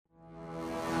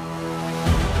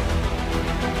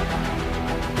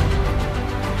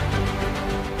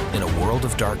world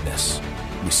of darkness,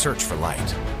 we search for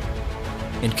light.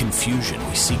 In confusion,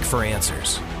 we seek for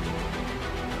answers.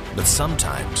 But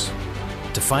sometimes,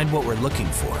 to find what we're looking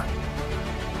for,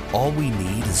 all we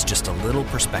need is just a little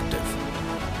perspective.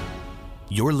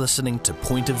 You're listening to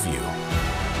Point of View,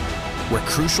 where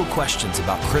crucial questions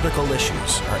about critical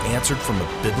issues are answered from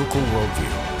a biblical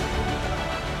worldview.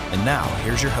 And now,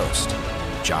 here's your host,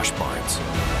 Josh Barnes.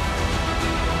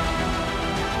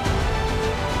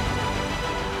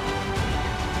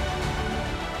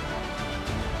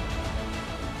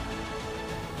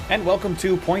 And welcome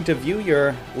to Point of View.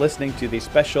 You're listening to the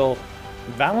special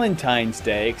Valentine's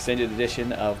Day extended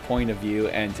edition of Point of View.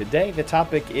 And today the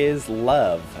topic is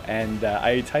love. And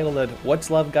I titled it, What's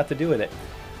Love Got to Do with It?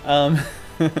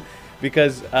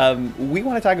 Because we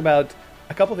want to talk about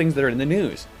a couple things that are in the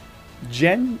news.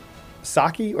 Jen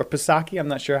Psaki, or Psaki, I'm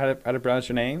not sure how to pronounce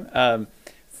her name,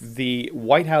 the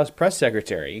White House press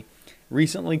secretary,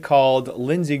 recently called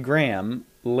Lindsey Graham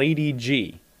Lady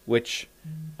G, which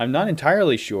I'm not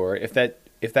entirely sure if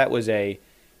that was a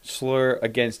slur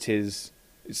against his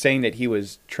saying that he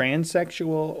was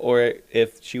transsexual, or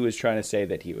if she was trying to say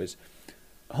that he was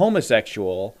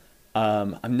homosexual.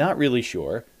 I'm not really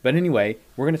sure. But anyway,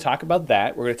 we're going to talk about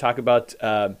that. We're going to talk about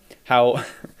how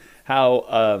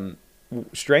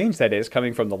strange that is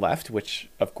coming from the left, which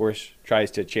of course tries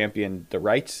to champion the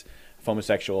rights of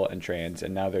homosexual and trans,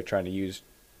 and now they're trying to use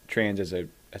trans as a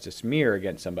smear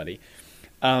against somebody.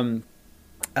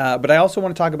 But I also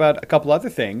want to talk about a couple other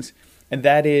things, and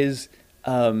that is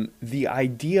the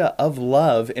idea of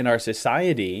love in our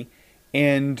society,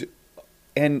 and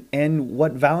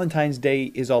what Valentine's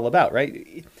Day is all about,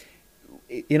 right?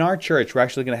 In our church, we're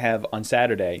actually going to have on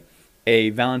Saturday a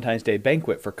Valentine's Day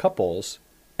banquet for couples.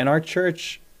 And our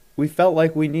church, we felt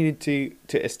like we needed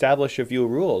to establish a few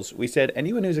rules. We said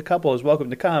anyone who's a couple is welcome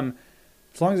to come,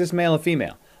 as long as it's male and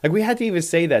female. Like, we had to even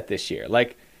say that this year.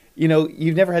 Like, you know,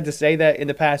 you've never had to say that in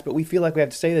the past, but we feel like we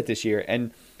have to say that this year.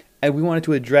 And we wanted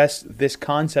to address this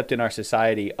concept in our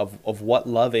society of what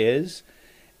love is,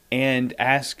 and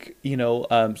ask,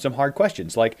 some hard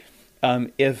questions. Like,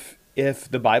 if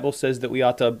the Bible says that we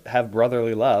ought to have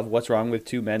brotherly love, what's wrong with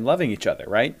two men loving each other,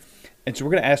 right? And so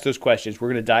we're going to ask those questions. We're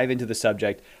going to dive into the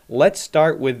subject. Let's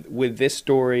start with this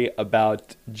story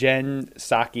about Jen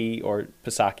Psaki, or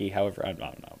Psaki, however, I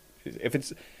don't know. If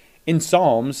it's in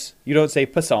Psalms, you don't say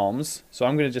Psalms, so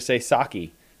I'm going to just say Psaki,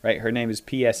 right? Her name is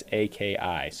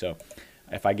Psaki, so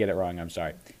if I get it wrong, I'm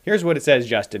sorry. Here's what it says,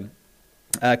 Justin.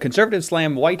 Conservative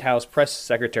slam White House press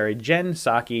secretary Jen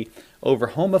Psaki over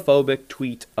homophobic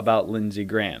tweet about Lindsey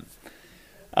Graham.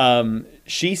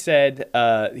 She said,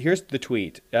 here's the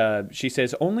tweet. She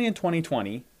says, only in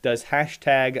 2020 does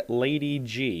hashtag Lady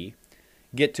G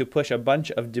get to push a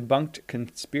bunch of debunked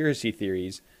conspiracy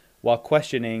theories while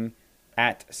questioning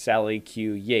at Sally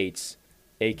Q. Yates,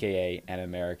 a.k.a. an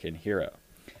American hero.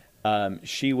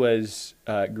 She was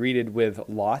greeted with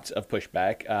lots of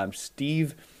pushback.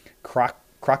 Steve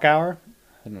Krakauer,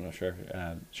 I'm not sure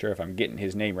if I'm getting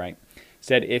his name right,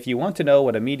 said, if you want to know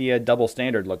what a media double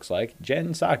standard looks like, Jen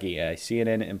Psaki, a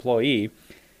CNN employee,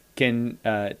 can,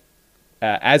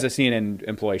 as a CNN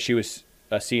employee, she was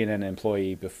a CNN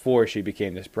employee before she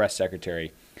became this press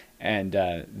secretary, and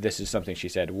this is something she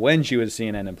said when she was a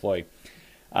CNN employee,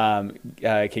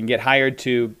 can get hired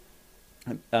to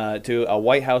a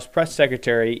White House press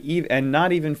secretary and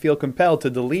not even feel compelled to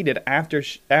delete it after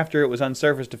it was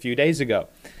unsurfaced a few days ago.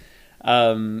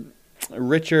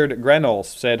 Richard Grenell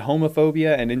said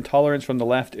homophobia and intolerance from the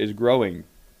left is growing,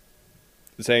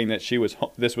 saying that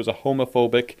this was a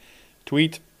homophobic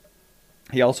tweet.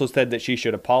 He also said that she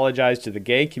should apologize to the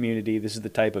gay community. This is the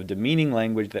type of demeaning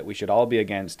language that we should all be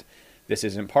against. This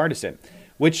isn't partisan,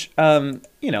 which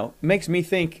makes me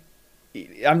think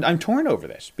I'm torn over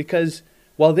this, because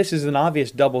while this is an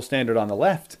obvious double standard on the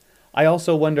left, I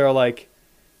also wonder, like,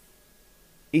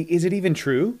 is it even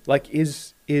true? Like,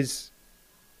 is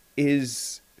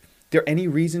there any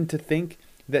reason to think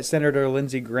that Senator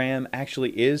Lindsey Graham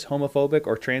actually is homophobic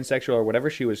or transsexual or whatever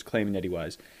she was claiming that he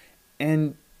was?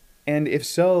 And if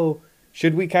so,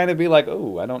 should we kind of be like,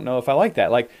 oh, I don't know if I like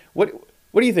that? Like, what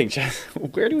do you think, Chaz?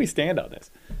 Where do we stand on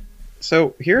this?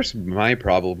 So here's my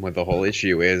problem with the whole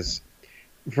issue is,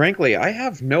 frankly, I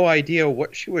have no idea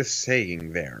what she was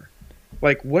saying there.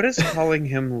 Like, what is calling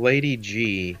him Lady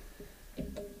G?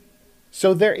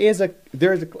 So there's a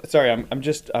sorry,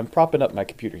 I'm propping up my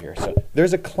computer here. So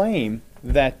there's a claim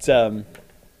that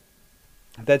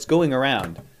that's going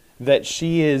around that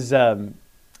she is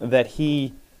that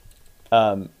he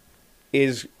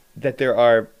is that there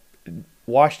are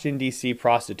Washington D.C.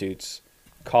 prostitutes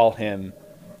call him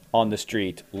on the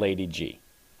street Lady G.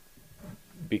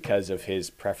 because of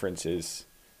his preferences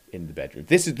in the bedroom.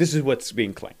 This is what's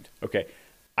being claimed. Okay,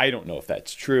 I don't know if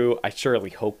that's true. I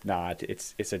surely hope not.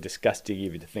 It's a disgusting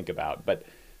even to think about, but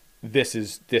this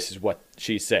is what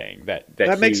she's saying.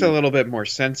 That makes a little bit more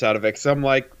sense out of it. Cause I'm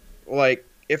like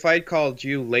if I called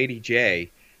you Lady J,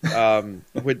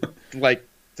 would like.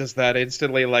 Does that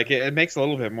instantly it makes a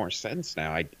little bit more sense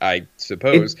now? I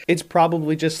suppose it's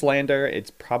probably just slander. It's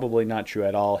probably not true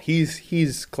at all.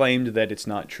 He's claimed that it's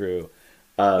not true.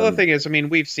 Well, the thing is, I mean,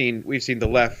 we've seen the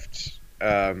left,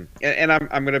 and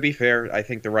I'm going to be fair. I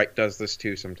think the right does this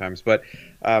too sometimes, but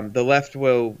the left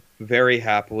will very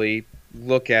happily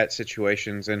look at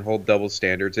situations and hold double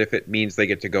standards if it means they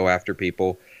get to go after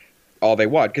people all they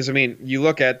want. Because I mean, you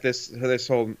look at this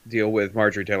whole deal with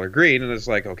Marjorie Taylor Greene, and it's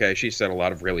like, okay, she said a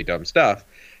lot of really dumb stuff,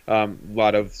 a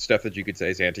lot of stuff that you could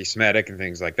say is anti-Semitic and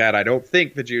things like that. I don't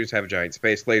think the Jews have a giant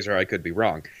space laser. I could be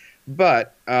wrong,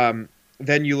 but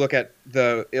then you look at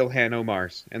the Ilhan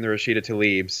Omars and the Rashida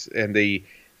Tlaibs and the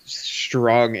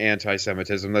strong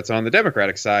anti-Semitism that's on the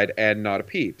Democratic side, and not a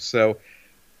peep. So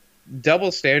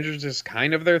double standards is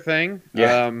kind of their thing.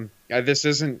 Yeah. This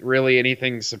isn't really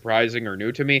anything surprising or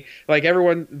new to me. Like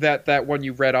everyone that one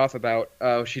you read off about,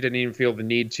 she didn't even feel the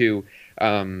need to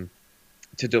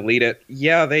delete it.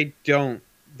 Yeah, they don't.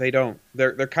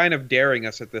 They're kind of daring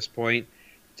us at this point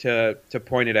to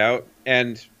point it out,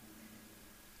 and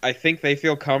I think they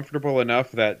feel comfortable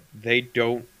enough that they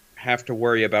don't have to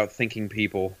worry about thinking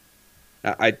people.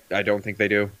 I don't think they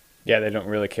do. Yeah, they don't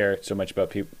really care so much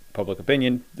about public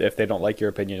opinion. If they don't like your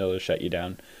opinion, they'll just shut you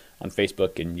down on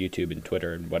Facebook and YouTube and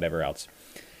Twitter and whatever else.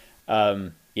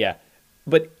 Yeah,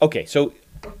 but okay. So,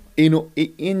 in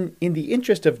the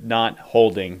interest of not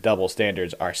holding double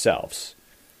standards ourselves,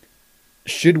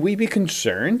 should we be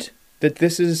concerned that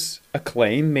this is a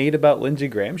claim made about Lindsey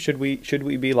Graham? Should we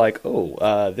be like,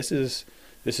 oh, this is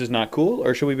not cool,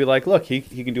 or should we be like, look, he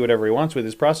can do whatever he wants with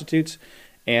his prostitutes?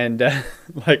 And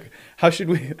like, how should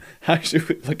we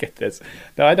look at this?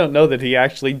 Now, I don't know that he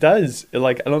actually does.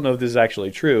 Like, I don't know if this is actually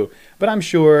true, but I'm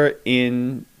sure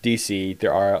in DC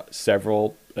there are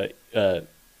several,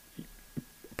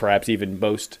 perhaps even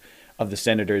most of the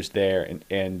senators there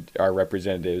and our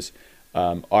representatives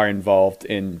are involved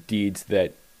in deeds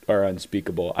that are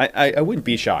unspeakable. I wouldn't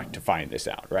be shocked to find this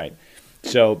out, right?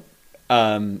 So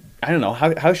I don't know,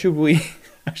 how should we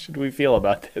feel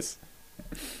about this?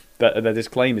 That this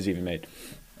claim is even made.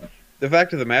 The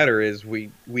fact of the matter is,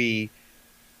 we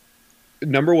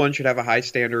number one should have a high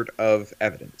standard of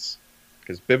evidence,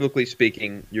 because biblically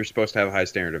speaking, you're supposed to have a high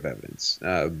standard of evidence.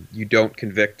 You don't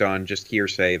convict on just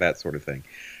hearsay, that sort of thing.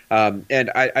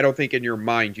 And I don't think in your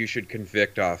mind you should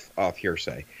convict off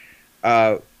hearsay.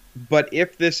 But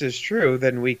if this is true,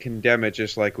 then we condemn it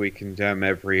just like we condemn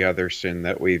every other sin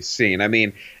that we've seen. I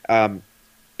mean,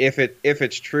 if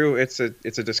it's true, it's a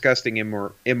disgusting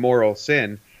immoral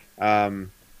sin.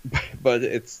 But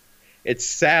it's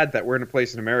sad that we're in a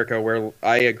place in America where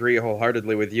I agree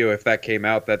wholeheartedly with you. If that came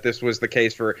out that this was the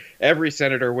case for every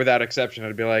senator without exception,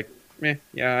 I'd be like,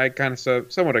 yeah, I kind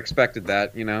of somewhat expected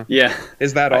that, you know. Yeah.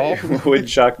 Is that all? It wouldn't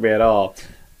shock me at all.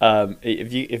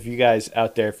 If you guys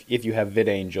out there, if you have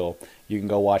VidAngel, you can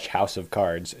go watch House of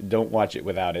Cards. Don't watch it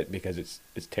without it because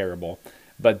it's terrible.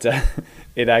 But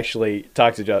it actually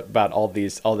talks about all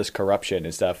this corruption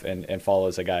and stuff, and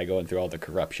follows a guy going through all the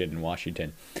corruption in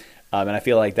Washington. And I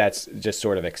feel like that's just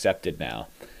sort of accepted now.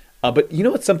 But you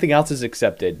know what? Something else is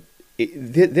accepted.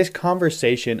 This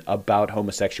conversation about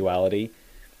homosexuality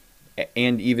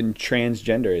and even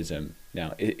transgenderism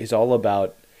now is all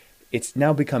about. It's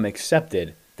now become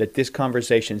accepted that this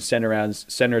conversation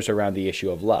centers around the issue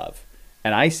of love,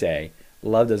 and I say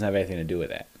love doesn't have anything to do with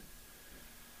that.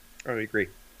 I agree.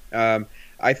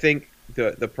 I think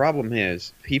the problem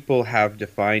is people have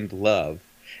defined love,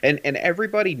 and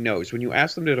everybody knows when you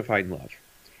ask them to define love,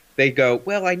 they go,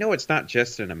 well, I know it's not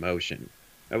just an emotion.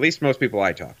 At least most people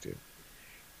I talk to.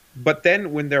 But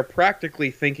then when they're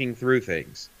practically thinking through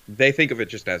things, they think of it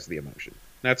just as the emotion.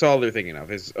 That's all they're thinking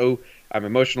of is, oh, I'm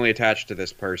emotionally attached to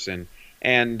this person,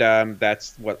 and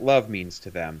that's what love means to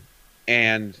them.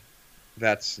 And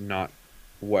that's not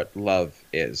what love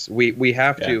is. We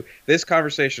have to. This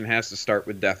conversation has to start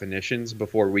with definitions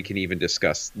before we can even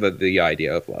discuss the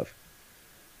idea of love.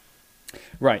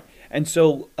 Right. And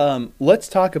so let's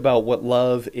talk about what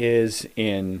love is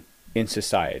in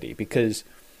society, because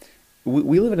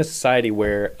we live in a society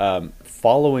where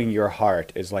following your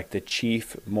heart is like the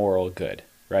chief moral good,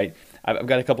 right? I've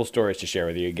got a couple stories to share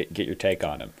with you. Get your take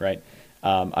on them, right?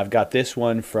 I've got this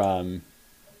one from.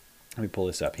 Let me pull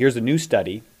this up. Here's a new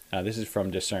study. This is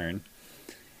from Discern,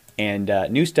 And a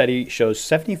new study shows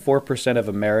 74% of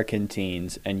American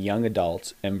teens and young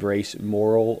adults embrace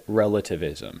moral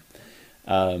relativism.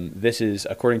 This is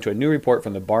according to a new report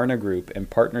from the Barna Group in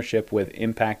partnership with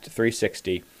Impact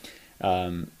 360.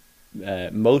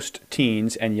 Most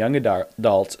teens and young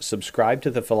adults subscribe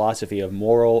to the philosophy of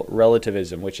moral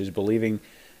relativism, which is believing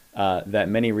that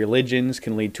many religions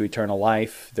can lead to eternal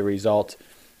life. The result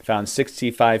found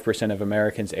 65% of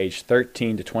Americans aged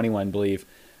 13 to 21 believe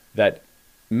that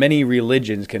many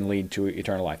religions can lead to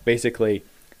eternal life. Basically,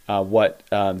 what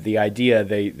the idea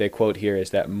they quote here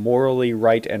is that morally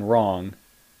right and wrong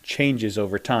changes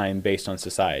over time based on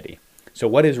society. So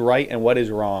what is right and what is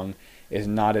wrong is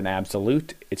not an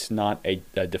absolute. It's not a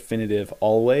definitive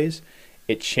always.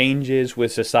 It changes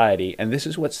with society. And this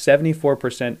is what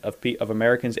 74% of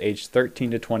Americans aged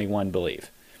 13 to 21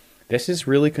 believe. This is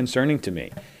really concerning to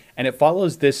me. And it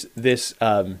follows this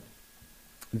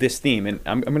theme. And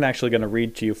I'm actually going to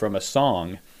read to you from a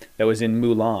song that was in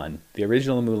Mulan, the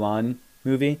original Mulan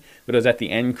movie, but it was at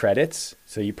the end credits.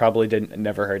 So you probably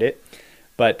never heard it.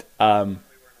 But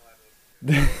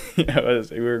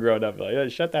we were growing up like, oh,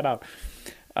 shut that off.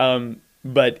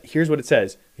 But here's what it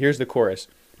says. Here's the chorus.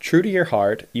 True to your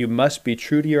heart, you must be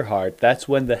true to your heart. That's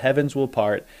when the heavens will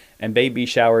part and baby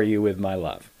shower you with my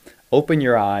love. Open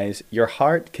your eyes. Your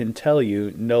heart can tell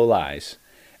you no lies.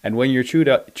 And when you're true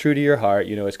to your heart,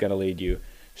 you know it's going to lead you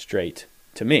straight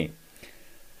to me.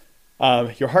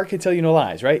 Your heart can tell you no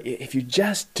lies, right? If you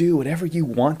just do whatever you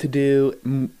want to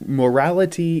do,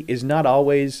 morality is not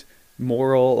always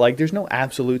moral. Like, there's no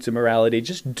absolutes in morality.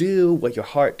 Just do what your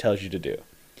heart tells you to do.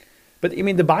 But, I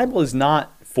mean, the Bible is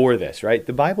not for this, right?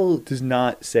 The Bible does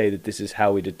not say that this is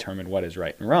how we determine what is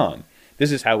right and wrong.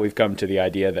 This is how we've come to the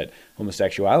idea that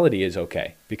homosexuality is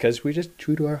okay, because we're just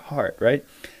true to our heart, right?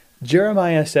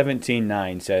 Jeremiah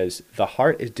 17:9 says, the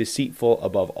heart is deceitful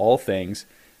above all things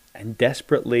and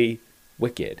desperately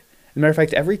wicked. As a matter of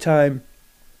fact, every time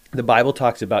the Bible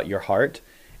talks about your heart,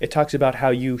 it talks about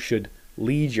how you should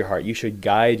lead your heart. You should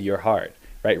guide your heart,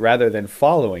 right? Rather than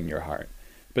following your heart.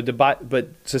 But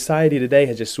society today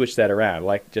has just switched that around.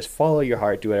 Like, just follow your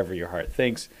heart, do whatever your heart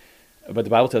thinks. But the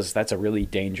Bible tells us that's a really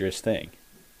dangerous thing.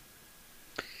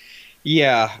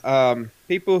 Yeah.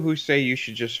 People who say you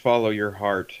should just follow your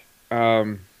heart.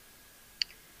 To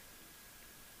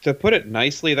put it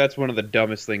nicely, that's one of the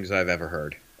dumbest things I've ever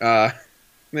heard. And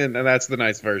that's the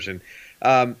nice version.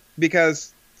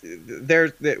 Because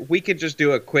we could just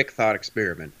do a quick thought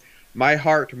experiment. My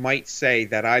heart might say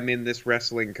that I'm in this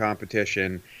wrestling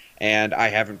competition and I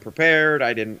haven't prepared,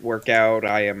 I didn't work out,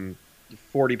 I am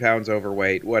 40 pounds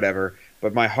overweight, whatever.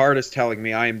 But my heart is telling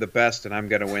me I am the best and I'm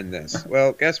going to win this.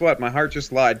 Well, guess what? My heart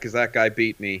just lied because that guy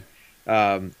beat me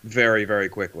very, very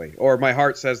quickly. Or my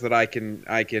heart says that I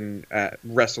can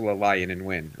wrestle a lion and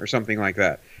win, or something like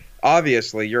that.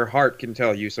 Obviously, your heart can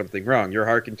tell you something wrong. Your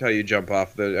heart can tell you jump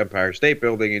off the Empire State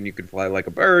Building and you can fly like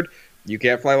a bird. You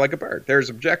can't fly like a bird. There's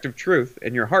objective truth,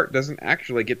 and your heart doesn't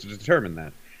actually get to determine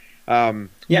that.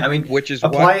 Yeah, I mean, which is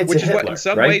apply it to what Hitler, in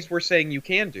some right? ways we're saying you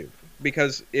can do.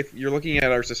 Because if you're looking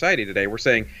at our society today, we're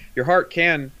saying your heart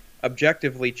can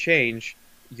objectively change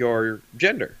your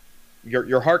gender.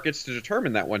 Your heart gets to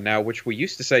determine that one now, which we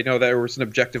used to say, no, there was an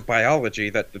objective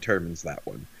biology that determines that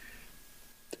one.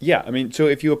 Yeah, I mean, so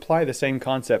if you apply the same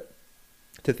concept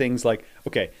to things like,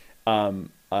 okay, let's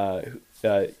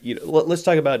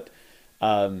talk about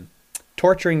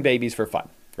torturing babies for fun,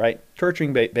 right?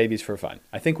 Torturing babies for fun.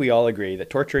 I think we all agree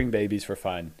that torturing babies for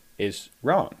fun is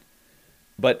wrong.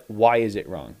 But why is it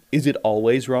wrong? Is it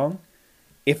always wrong?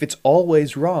 If it's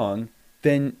always wrong,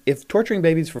 then if torturing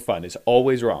babies for fun is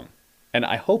always wrong, and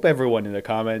I hope everyone in the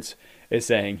comments is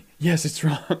saying, yes, it's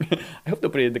wrong. I hope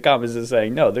nobody in the comments is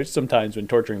saying, no, there's some times when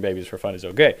torturing babies for fun is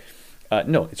okay.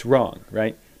 No, it's wrong,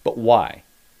 right? But why?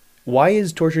 Why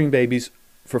is torturing babies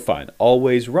for fun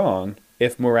always wrong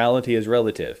if morality is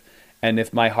relative and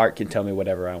if my heart can tell me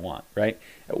whatever I want, right?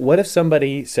 What if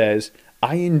somebody says,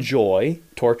 I enjoy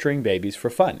torturing babies for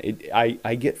fun.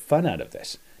 I get fun out of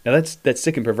this. Now that's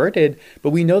sick and perverted,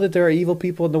 but we know that there are evil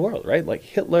people in the world, right? Like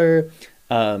Hitler.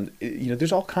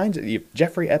 There's all kinds of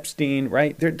Jeffrey Epstein,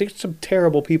 right? There's some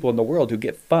terrible people in the world who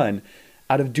get fun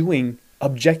out of doing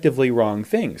objectively wrong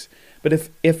things. But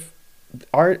if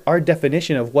our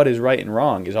definition of what is right and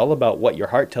wrong is all about what your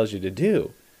heart tells you to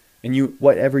do, and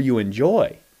whatever you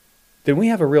enjoy, then we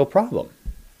have a real problem.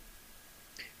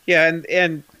 Yeah,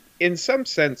 and in some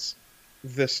sense,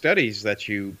 the studies that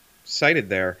you cited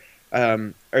there,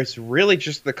 it's really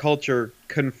just the culture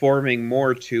conforming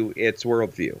more to its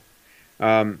worldview.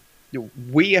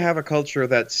 We have a culture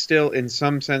that still, in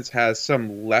some sense, has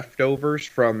some leftovers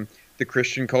from the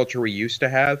Christian culture we used to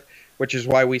have, which is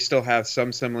why we still have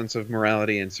some semblance of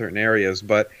morality in certain areas.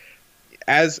 But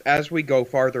as we go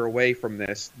farther away from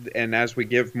this, and as we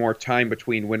give more time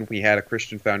between when we had a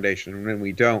Christian foundation and when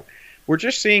we don't, we're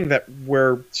just seeing that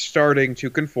we're starting to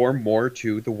conform more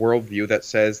to the worldview that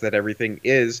says that everything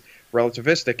is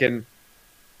relativistic, and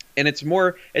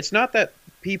it's not that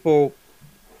people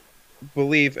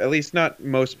believe, at least not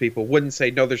most people, wouldn't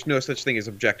say, no, there's no such thing as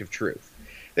objective truth.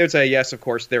 They would say, yes, of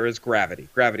course, there is gravity.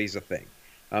 Gravity's a thing.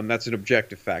 That's an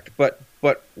objective fact. But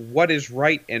what is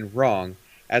right and wrong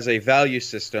as a value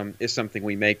system is something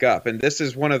we make up. And this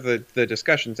is one of the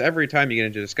discussions. Every time you get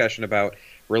into a discussion about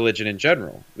religion in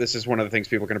general, this is one of the things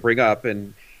people are going to bring up.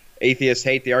 And atheists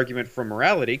hate the argument from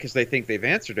morality because they think they've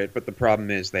answered it. But the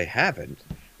problem is they haven't.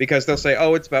 Because they'll say,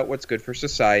 oh, it's about what's good for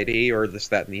society or this,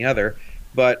 that, and the other.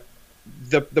 But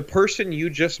the person you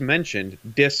just mentioned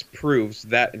disproves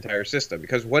that entire system.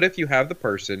 Because what if you have the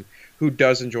person who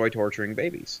does enjoy torturing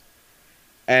babies?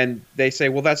 And they say,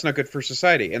 well, that's not good for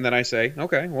society. And then I say,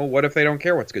 okay, well, what if they don't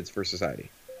care what's good for society?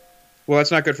 Well,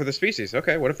 that's not good for the species.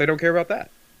 Okay, what if they don't care about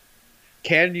that?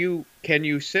 Can you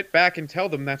sit back and tell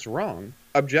them that's wrong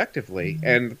objectively?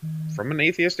 And from an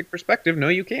atheistic perspective, no,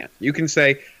 you can't. You can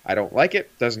say, I don't like it,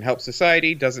 doesn't help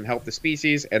society, doesn't help the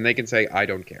species, and they can say, I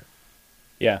don't care.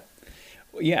 Yeah.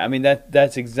 Yeah, I mean,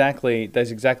 that's exactly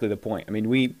the point. I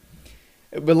mean,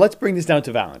 but let's bring this down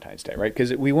to Valentine's Day, right?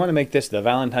 Because we want to make this the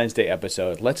Valentine's Day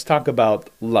episode. Let's talk about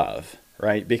love,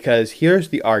 right? Because here's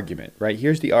the argument, right?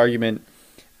 Here's the argument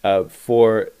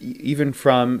for even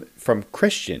from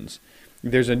Christians.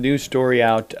 There's a news story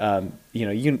out.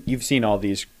 You've seen all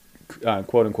these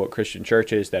quote unquote Christian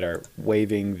churches that are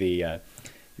waving the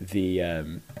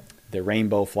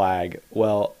rainbow flag.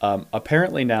 Well,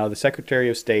 apparently now the Secretary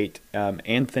of State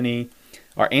Antony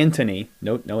Blinken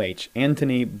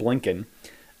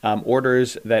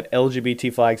orders that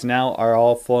LGBT flags now are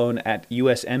all flown at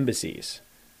U.S. embassies.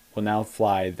 Will now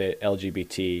fly the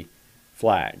LGBT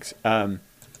flags.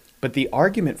 But the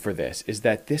argument for this is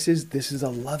that this is a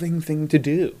loving thing to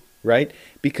do, right?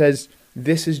 Because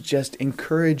this is just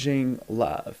encouraging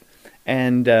love.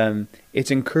 And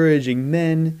it's encouraging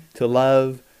men to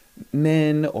love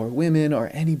men or women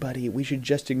or anybody. We should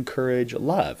just encourage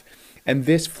love. And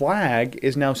this flag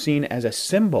is now seen as a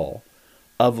symbol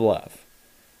of love.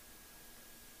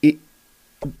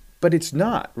 But it's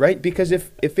not, right? Because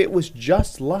if it was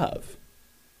just love,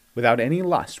 without any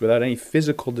lust, without any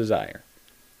physical desire,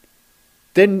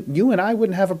 then you and I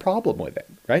wouldn't have a problem with it,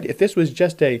 right? If this was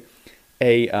just a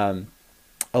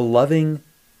loving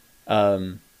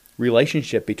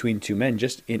relationship between two men,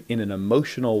 just in an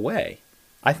emotional way,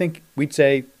 I think we'd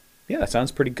say, yeah, that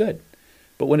sounds pretty good.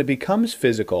 But when it becomes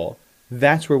physical,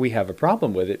 that's where we have a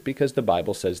problem with it, because the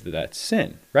Bible says that that's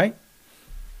sin, right?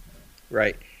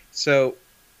 Right. So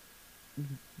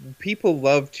people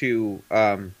love to,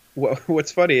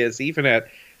 what's funny is even at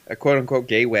quote-unquote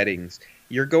gay weddings,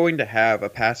 you're going to have a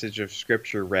passage of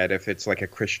scripture read, if it's like a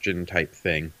Christian type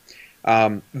thing,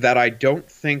 that I don't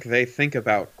think they think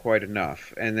about quite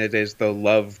enough, and it is the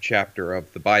love chapter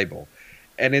of the Bible.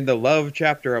 And in the love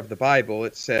chapter of the Bible,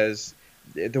 it says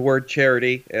the word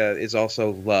charity is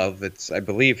also love. I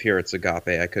believe here it's agape.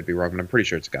 I could be wrong, but I'm pretty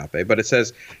sure it's agape. But it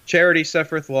says, charity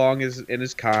suffereth long and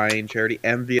is kind. Charity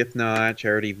envieth not.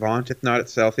 Charity vaunteth not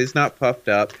itself, is not puffed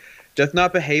up, doth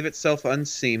not behave itself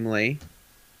unseemly,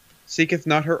 seeketh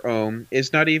not her own,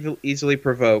 is not easily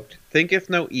provoked,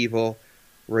 thinketh no evil,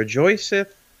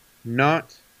 rejoiceth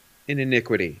not in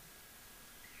iniquity.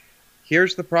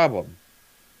 Here's the problem.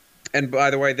 And by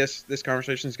the way, this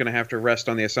conversation is going to have to rest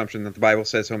on the assumption that the Bible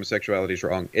says homosexuality is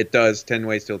wrong. It does, 10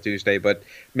 Ways Till Tuesday, but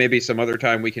maybe some other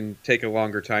time we can take a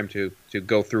longer time to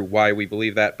go through why we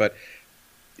believe that. But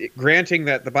granting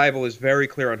that the Bible is very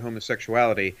clear on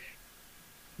homosexuality,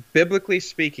 biblically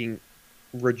speaking,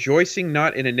 rejoicing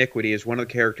not in iniquity is one of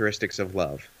the characteristics of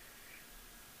love.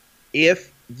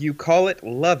 If you call it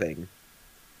loving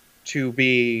to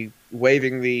be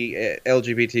waving the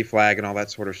LGBT flag and all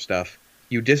that sort of stuff,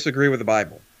 you disagree with the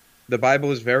Bible. The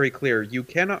Bible is very clear. You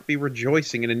cannot be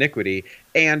rejoicing in iniquity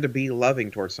and be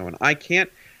loving towards someone. I can't,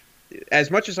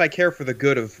 as much as I care for the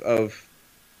good of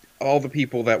all the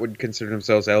people that would consider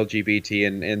themselves LGBT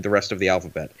and the rest of the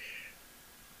alphabet,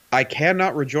 I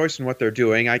cannot rejoice in what they're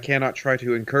doing. I cannot try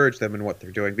to encourage them in what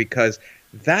they're doing, because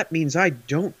that means I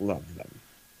don't love them.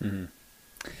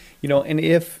 Mm-hmm. And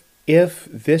if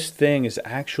this thing is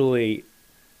actually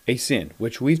a sin,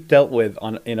 which we've dealt with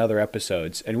in other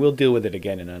episodes, and we'll deal with it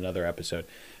again in another episode,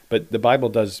 but the Bible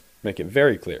does make it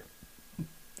very clear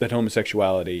that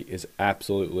homosexuality is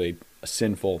absolutely a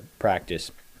sinful practice.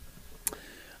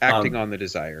 Acting on the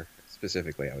desire.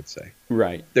 specifically, I would say.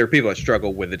 Right. There are people that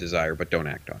struggle with the desire but don't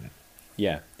act on it.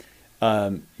 Yeah.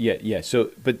 Yeah.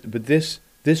 So, but this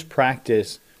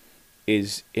practice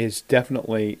is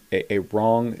definitely a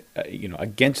wrong,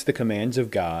 against the commands of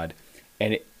God,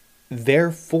 and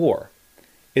therefore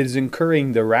is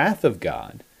incurring the wrath of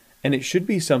God, and it should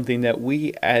be something that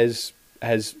we, as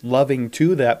loving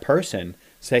to that person,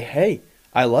 say, "Hey,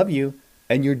 I love you,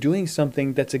 and you're doing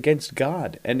something that's against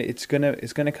God, and it's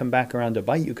gonna come back around to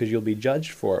bite you because you'll be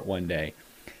judged for it one day."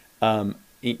 And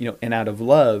out of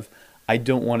love, I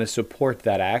don't want to support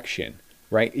that action,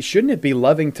 right? Shouldn't it be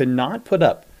loving to not put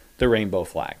up the rainbow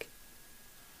flag?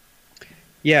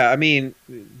 Yeah, I mean,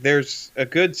 there's a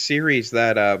good series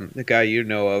that the guy you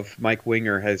know of, Mike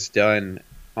Winger, has done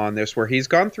on this, where he's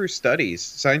gone through studies,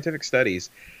 scientific studies,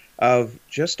 of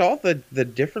just all the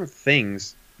different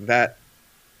things that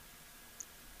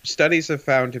studies have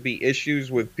found to be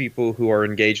issues with people who are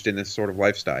engaged in this sort of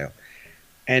lifestyle.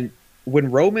 And when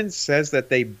Romans says that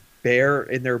they bear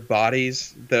in their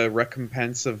bodies the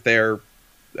recompense of their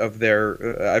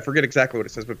I forget exactly what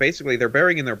it says, but basically they're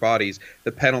bearing in their bodies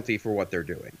the penalty for what they're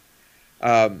doing,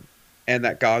 and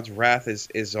that God's wrath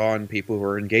is on people who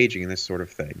are engaging in this sort of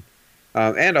thing,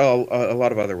 and a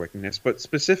lot of other wickedness, but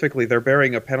specifically they're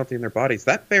bearing a penalty in their bodies.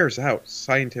 That bears out,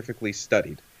 scientifically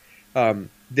studied.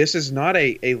 This is not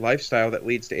a lifestyle that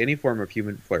leads to any form of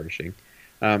human flourishing.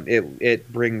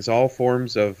 It brings all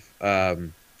forms of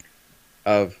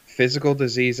physical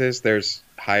diseases. There's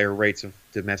higher rates of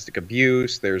domestic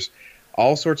abuse. There's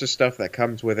all sorts of stuff that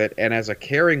comes with it. And as a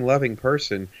caring, loving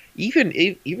person,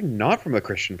 even not from a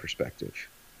Christian perspective,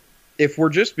 if we're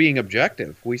just being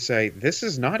objective, we say this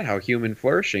is not how human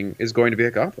flourishing is going to be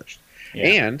accomplished.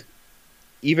 Yeah. And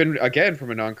even again from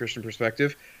a non-Christian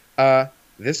perspective,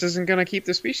 this isn't going to keep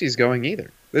the species going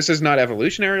either. This is not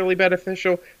evolutionarily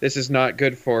beneficial. This is not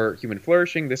good for human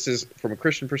flourishing. This is, from a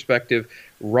Christian perspective,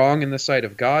 wrong in the sight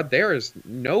of God. There is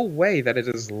no way that it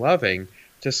is loving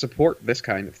to support this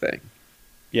kind of thing.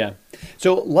 Yeah.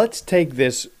 So let's take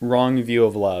this wrong view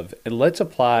of love and let's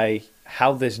apply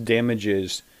how this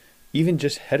damages even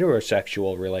just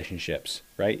heterosexual relationships,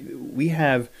 right? We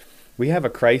have a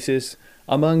crisis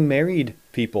among married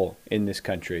people in this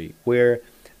country where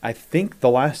I think the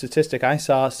last statistic I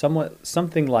saw,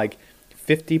 something like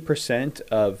 50%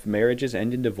 of marriages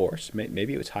end in divorce.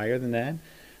 Maybe it was higher than that.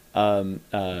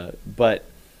 But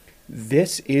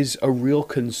this is a real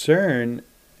concern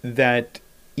that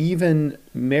even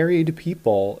married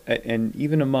people and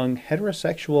even among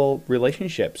heterosexual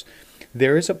relationships,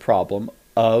 there is a problem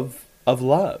of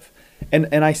love.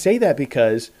 And I say that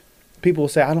because people will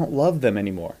say, I don't love them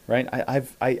anymore, right?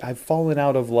 I've fallen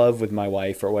out of love with my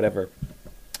wife or whatever,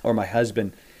 or my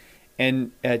husband.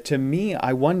 And to me,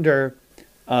 I wonder,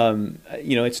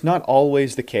 it's not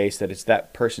always the case that it's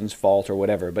that person's fault or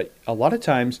whatever, but a lot of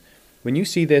times when you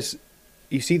see this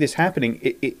happening,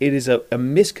 it is a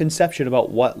misconception about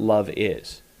what love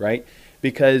is, right?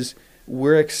 Because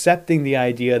we're accepting the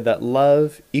idea that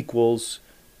love equals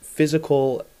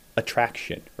physical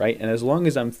attraction, right? And as long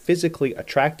as I'm physically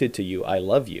attracted to you, I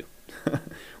love you.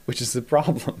 Which is the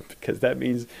problem, because that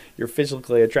means you're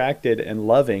physically attracted and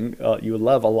loving. You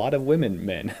love a lot of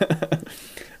men.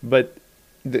 But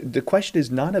the question is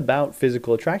not about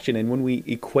physical attraction. And when we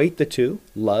equate the two,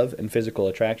 love and physical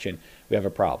attraction, we have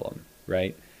a problem,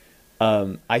 right?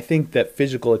 I think that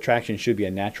physical attraction should be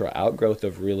a natural outgrowth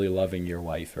of really loving your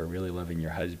wife or really loving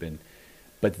your husband.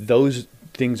 But those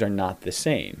things are not the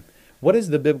same. What is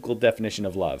the biblical definition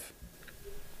of love?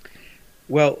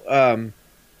 Well,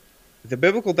 the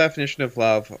biblical definition of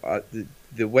love,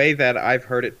 the way that I've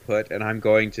heard it put, and I'm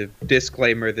going to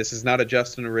disclaimer, this is not a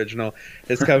Justin original.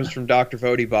 This comes from Dr.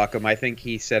 Vodi Bakum. I think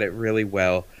he said it really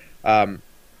well.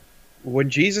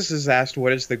 When Jesus is asked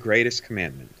what is the greatest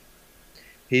commandment,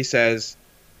 he says,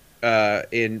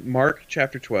 in Mark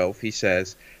chapter 12, he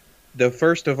says, the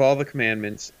first of all the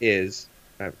commandments is...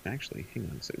 actually, hang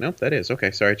on a second. Nope, that is.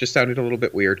 Okay, sorry. It just sounded a little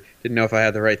bit weird. Didn't know if I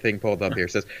had the right thing pulled up here.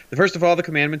 It says, the first of all the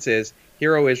commandments is,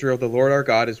 Hear, O Israel, the Lord our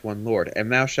God is one Lord.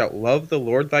 And thou shalt love the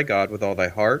Lord thy God with all thy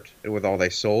heart, and with all thy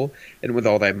soul, and with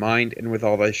all thy mind, and with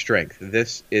all thy strength.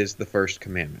 This is the first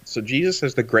commandment. So Jesus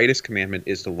says the greatest commandment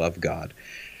is to love God.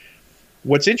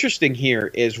 What's interesting here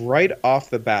is right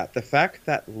off the bat, the fact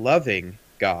that loving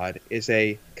God is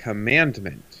a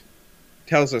commandment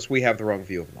tells us we have the wrong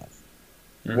view of love.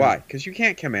 Mm-hmm. Why? Because you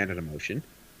can't command an emotion.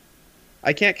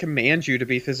 I can't command you to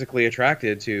be physically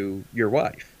attracted to your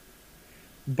wife.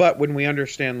 But when we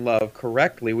understand love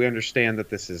correctly, we understand that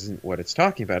this isn't what it's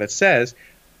talking about. It says,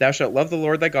 thou shalt love the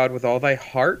Lord thy God with all thy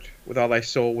heart, with all thy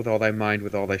soul, with all thy mind,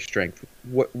 with all thy strength.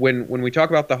 When we talk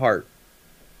about the heart,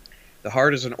 The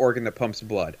heart is an organ that pumps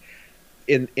blood.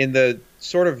 In the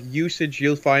sort of usage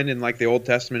you'll find in like the Old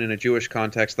Testament in a Jewish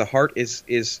context, the heart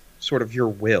is sort of your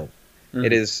will.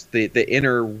 It is the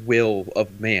inner will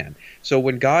of man. So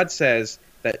when God says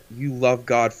that you love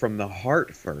God from the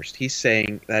heart first, he's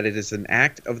saying that it is an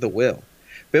act of the will.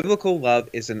 Biblical love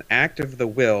is an act of the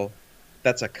will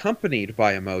that's accompanied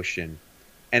by emotion,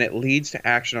 and it leads to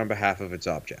action on behalf of its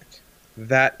object.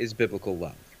 That is biblical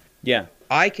love. Yeah.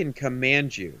 I can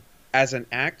command you as an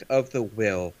act of the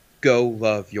will, go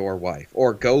love your wife,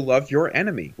 or go love your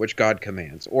enemy, which God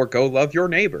commands, or go love your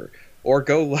neighbor, or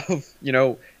go love,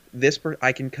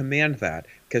 I can command that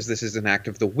because this is an act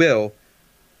of the will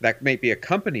that may be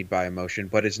accompanied by emotion,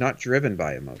 but is not driven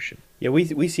by emotion. Yeah,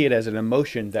 we see it as an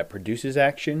emotion that produces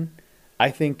action. I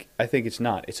think it's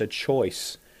not. It's a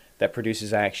choice that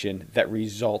produces action that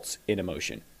results in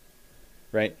emotion,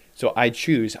 right? So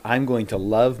I'm going to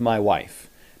love my wife.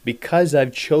 Because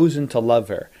I've chosen to love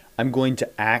her, I'm going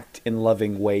to act in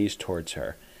loving ways towards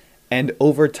her. And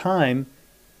over time,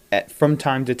 from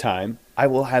time to time, I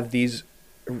will have these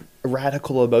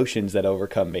radical emotions that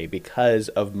overcome me because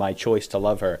of my choice to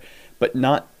love her. But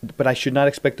I should not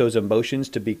expect those emotions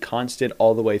to be constant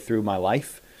all the way through my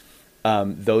life.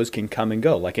 Those can come and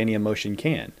go like any emotion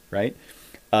can, right?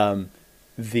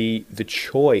 The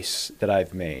choice that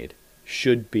I've made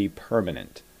should be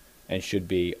permanent and should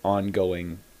be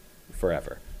ongoing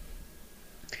forever.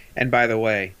 And by the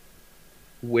way,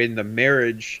 when the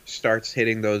marriage starts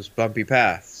hitting those bumpy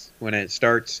paths, when it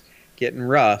starts getting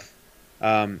rough,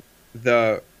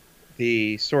 the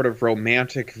sort of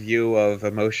romantic view of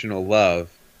emotional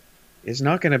love is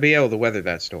not going to be able to weather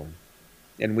that storm.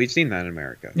 And we've seen that in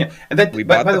America. Yeah, and we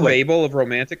bought the fable of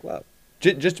romantic love.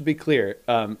 Just to be clear,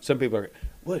 some people are,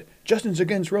 what? Justin's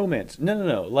against romance.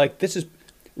 No. Like,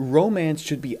 romance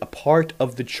should be a part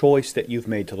of the choice that you've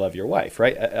made to love your wife,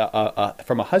 right?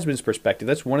 From a husband's perspective,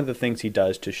 that's one of the things he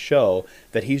does to show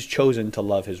that he's chosen to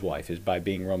love his wife is by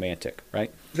being romantic,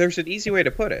 right? There's an easy way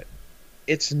to put it.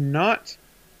 It's not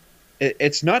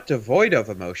devoid of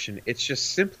emotion. It's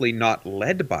just simply not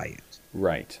led by it.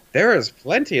 Right. There is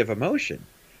plenty of emotion,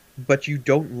 but you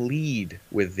don't lead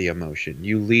with the emotion.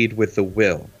 You lead with the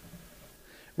will.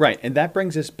 Right, and that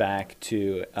brings us back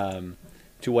to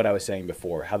what I was saying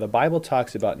before, how the Bible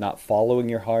talks about not following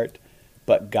your heart,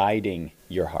 but guiding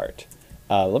your heart.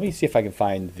 Let me see if I can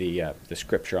find the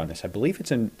scripture on this. I believe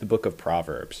it's in the book of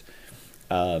Proverbs.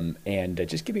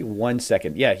 Just give me 1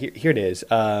 second. Yeah, here it is.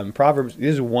 Proverbs.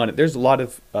 This is one. There's a lot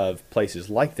of places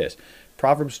like this.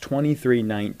 Proverbs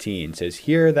 23:19 says,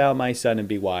 "Hear thou, my son, and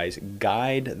be wise.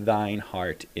 Guide thine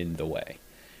heart in the way."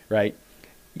 Right?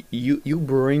 You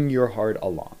bring your heart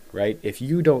along. Right? If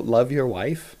you don't love your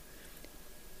wife,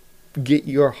 get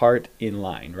your heart in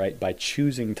line. Right? By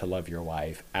choosing to love your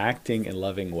wife, acting in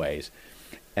loving ways,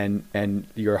 and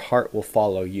your heart will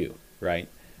follow you. Right?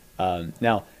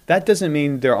 Now, that doesn't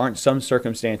mean there aren't some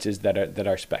circumstances that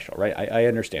are special, right? I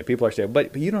understand. People are saying,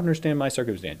 but you don't understand my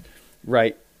circumstance,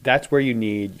 right? That's where you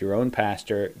need your own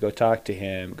pastor. Go talk to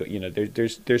him.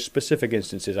 There's specific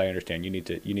instances. I understand.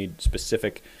 You need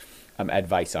specific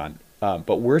advice on.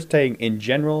 But we're saying in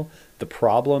general, the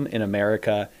problem in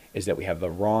America is that we have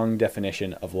the wrong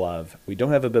definition of love. We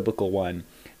don't have a biblical one,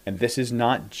 and this is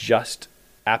not just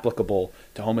applicable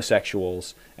to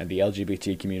homosexuals and the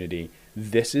LGBT community.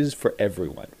 This is for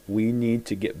everyone. We need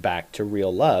to get back to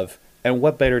real love, and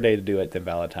what better day to do it than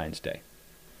Valentine's Day?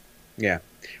 Yeah.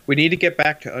 We need to get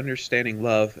back to understanding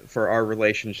love for our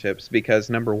relationships because,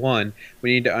 number one,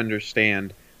 we need to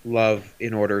understand love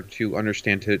in order to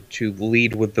understand to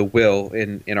lead with the will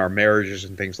in our marriages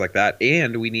and things like that.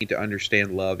 And we need to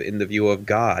understand love in the view of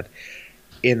God,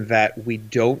 in that we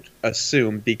don't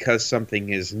assume because something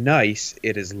is nice,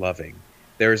 it is loving.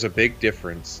 There is a big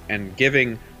difference, and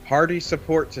giving hearty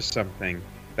support to something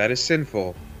that is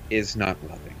sinful is not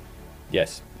loving.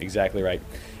 Yes, exactly right.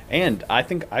 And I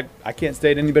think I can't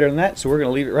state any better than that, so we're going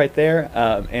to leave it right there,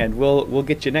 and we'll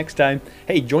get you next time.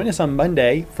 Hey, join us on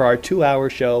Monday for our 2-hour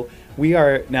show.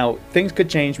 Now, things could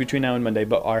change between now and Monday,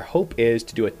 but our hope is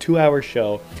to do a 2-hour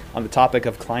show on the topic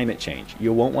of climate change.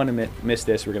 You won't want to miss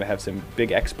this. We're going to have some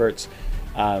big experts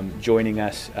joining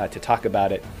us to talk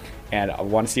about it, and I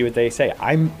want to see what they say.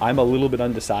 I'm a little bit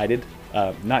undecided,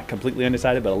 not completely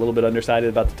undecided, but a little bit undecided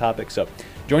about the topic. So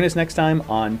join us next time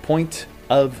on Point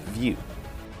of View.